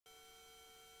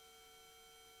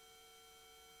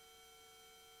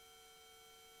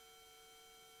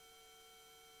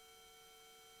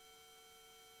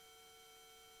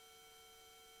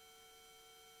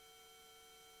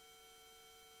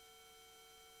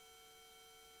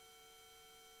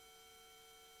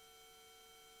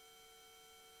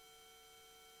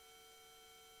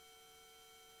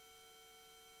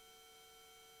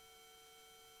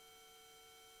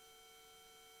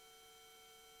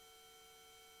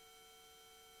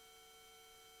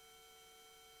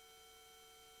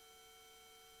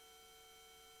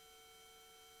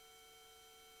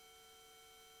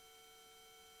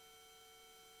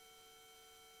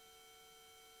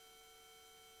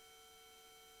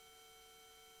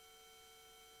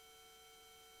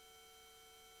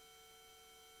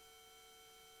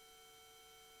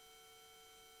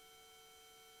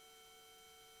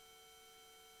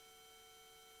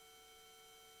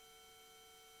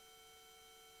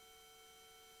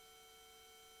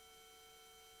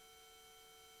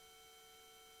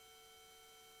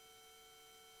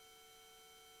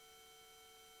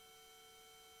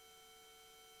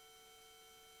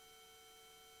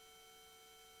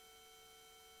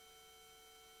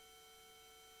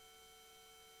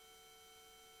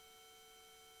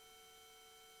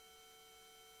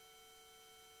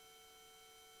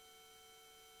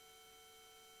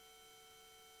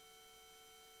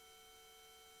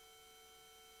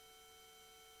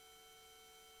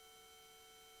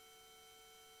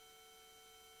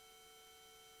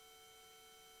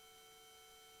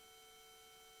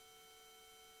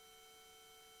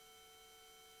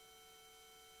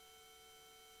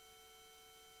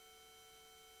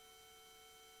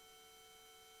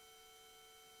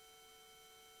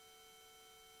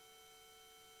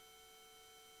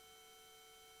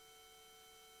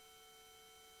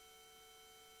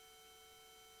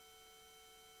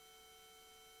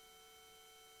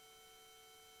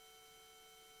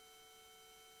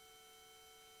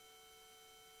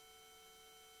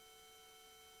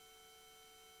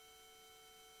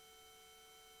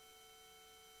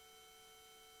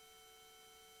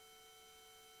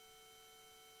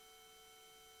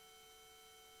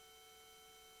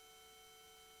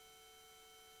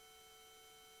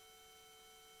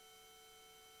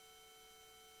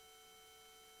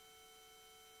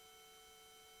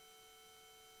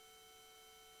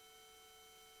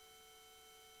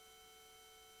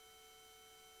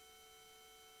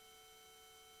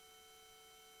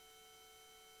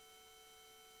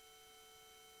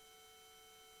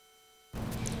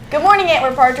Good morning,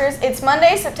 Antwerp Archers. It's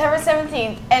Monday, September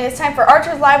 17th, and it's time for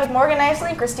Archers Live with Morgan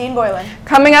Kniceley and Kristine Boylan.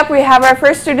 Coming up, we have our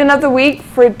first student of the week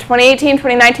for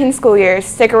 2018-2019 school year.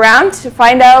 Stick around to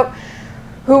find out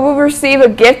who will receive a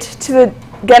gift to the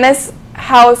Guinness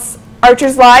House.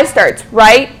 Archers Live starts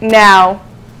right now.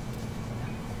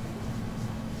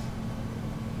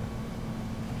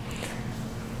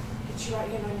 Get your right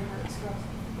hand on your heart,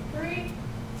 Krouse.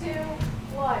 3, 2,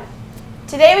 1.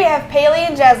 Today we have Paley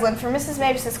and Jaslyn from Mrs.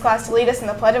 Mavis's class to lead us in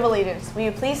the Pledge of Allegiance. Will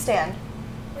you please stand?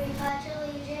 We pledge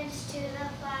allegiance to the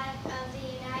flag of the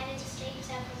United States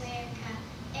of America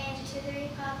and to the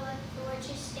republic for which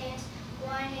it stands,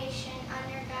 one nation,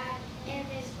 under God,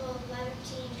 indivisible, with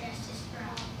liberty and justice for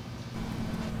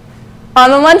all.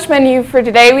 On the lunch menu for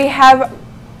today, we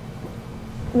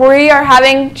are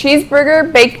having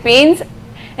cheeseburger, baked beans,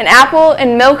 an apple,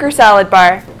 and milk or salad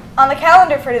bar. On the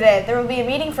calendar for today, there will be a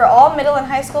meeting for all middle and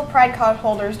high school pride card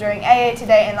holders during AA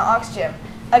today in the Aux Gym.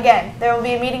 Again, there will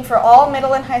be a meeting for all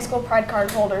middle and high school pride card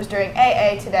holders during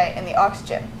AA today in the Aux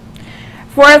Gym.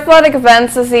 For athletic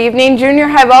events this evening, junior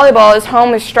high volleyball is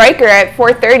home with Stryker at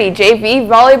 4:30. JV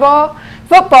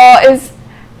football is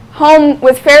home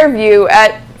with Fairview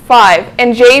at 5,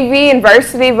 and JV and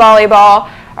varsity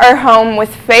volleyball are home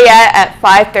with Fayette at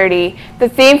 5:30. The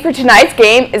theme for tonight's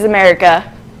game is America.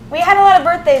 We had a lot of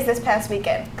birthdays this past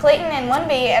weekend. Clayton in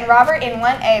 1B and Robert in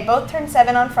 1A both turned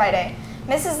 7 on Friday.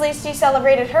 Mrs. Leasty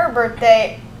celebrated her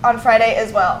birthday on Friday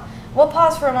as well. We'll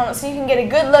pause for a moment so you can get a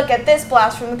good look at this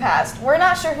blast from the past. We're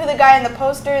not sure who the guy in the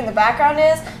poster in the background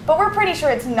is, but we're pretty sure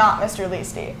it's not Mr.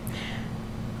 Leasty.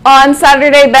 On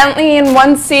Saturday, Bentley in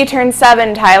 1C turned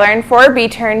 7, Tyler in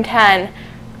 4B turned 10,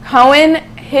 Cohen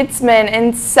Hitzman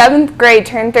in 7th grade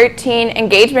turned 13, and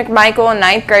Gaige McMichael in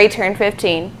 9th grade turned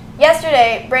 15.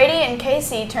 Yesterday, Brady in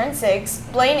KC turned 6,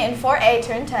 Blaine in 4A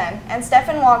turned 10, and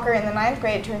Stephen Walker in the 9th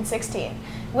grade turned 16.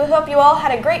 We hope you all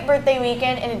had a great birthday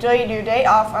weekend and enjoyed your day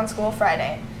off on school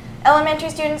Friday.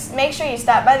 Elementary students, make sure you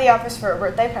stop by the office for a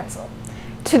birthday pencil.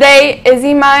 Today,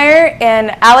 Izzy Meyer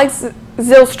and Alex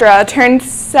Zylstra turned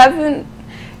 7,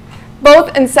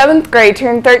 both in 7th grade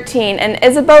turned 13, and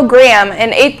Isabel Graham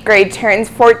in 8th grade turns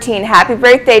 14. Happy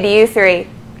birthday to you three.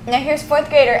 Now here's 4th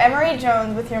grader Emery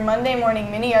Jones with your Monday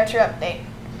morning mini Archer update.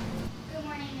 Good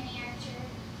morning, Mini Archers.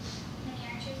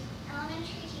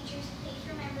 Elementary teachers, please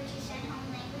remember to send home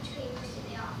language papers to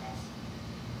the office.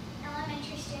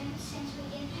 Elementary students, since we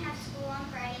didn't have school on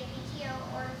Friday, PTO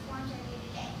ordered forms are due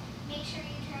today. Make sure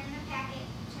you turn in the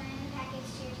packets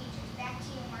to your teachers. Back to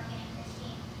you, Morgan and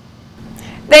Kristine.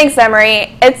 Thanks,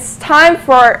 Emery. It's time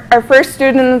for our first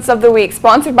Students of the Week,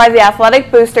 sponsored by the Athletic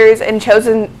Boosters and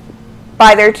chosen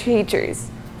by their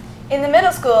teachers. In the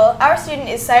middle school, our student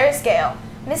is Cyrus Gale.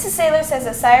 Mrs. Saylor says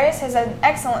that Cyrus has an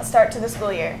excellent start to the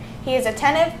school year. He is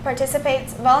attentive,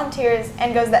 participates, volunteers,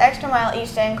 and goes the extra mile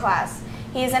each day in class.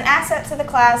 He is an asset to the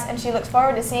class, and she looks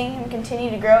forward to seeing him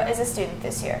continue to grow as a student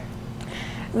this year.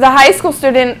 The high school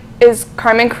student is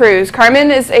Carmen Krouse. Carmen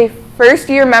is a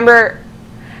first-year member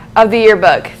of the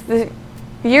yearbook. The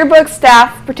yearbook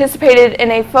staff participated in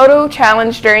a photo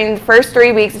challenge during the first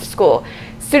 3 weeks of school.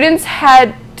 Students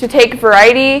had to take a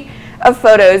variety of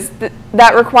photos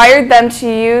that required them to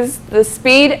use the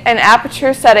speed and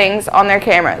aperture settings on their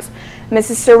cameras.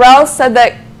 Mrs. Sorrell said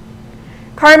that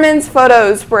Carmen's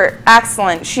photos were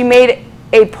excellent. She made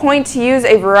a point to use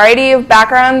a variety of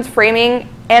backgrounds, framing,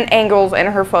 and angles in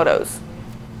her photos,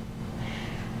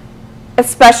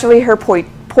 especially her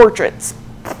portraits.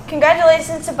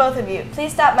 Congratulations to both of you.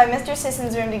 Please stop by Mr.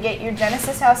 Sisson's room to get your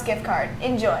Genesis House gift card.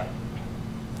 Enjoy.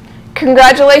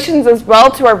 Congratulations as well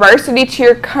to our varsity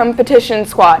cheer competition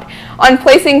squad on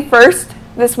placing first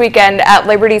this weekend at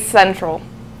Liberty Central.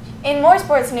 In more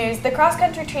sports news, the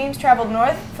cross-country teams traveled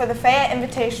north for the Fayette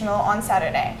Invitational on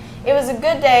Saturday. It was a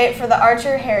good day for the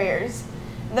Archer Harriers.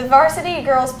 The varsity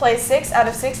girls placed 6 out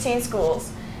of 16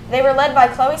 schools. They were led by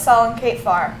Chloe Saul and Kate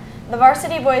Farr. The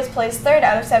varsity boys placed 3rd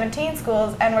out of 17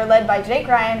 schools and were led by Jake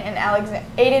Ryan and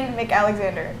Aiden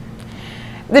McAlexander.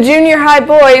 The junior high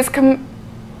boys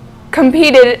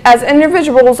competed as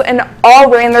individuals and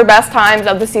all ran their best times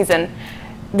of the season.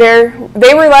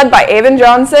 They were led by Avon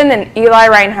Johnson and Eli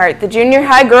Reinhardt. The junior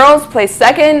high girls placed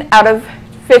 2nd out of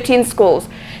 15 schools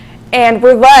and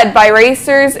were led by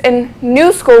racers and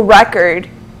new school record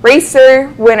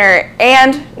racer winner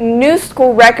and new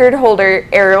school record holder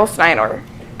Ariel Snyder.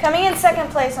 Coming in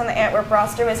 2nd place on the Antwerp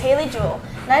roster was Haley Jewell.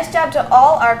 Nice job to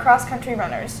all our cross-country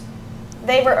runners.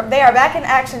 They are back in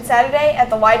action Saturday at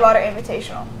the Widewater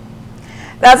Invitational.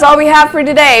 That's all we have for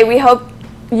today. We hope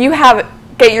you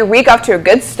get your week off to a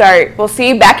good start. We'll see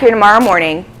you back here tomorrow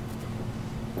morning.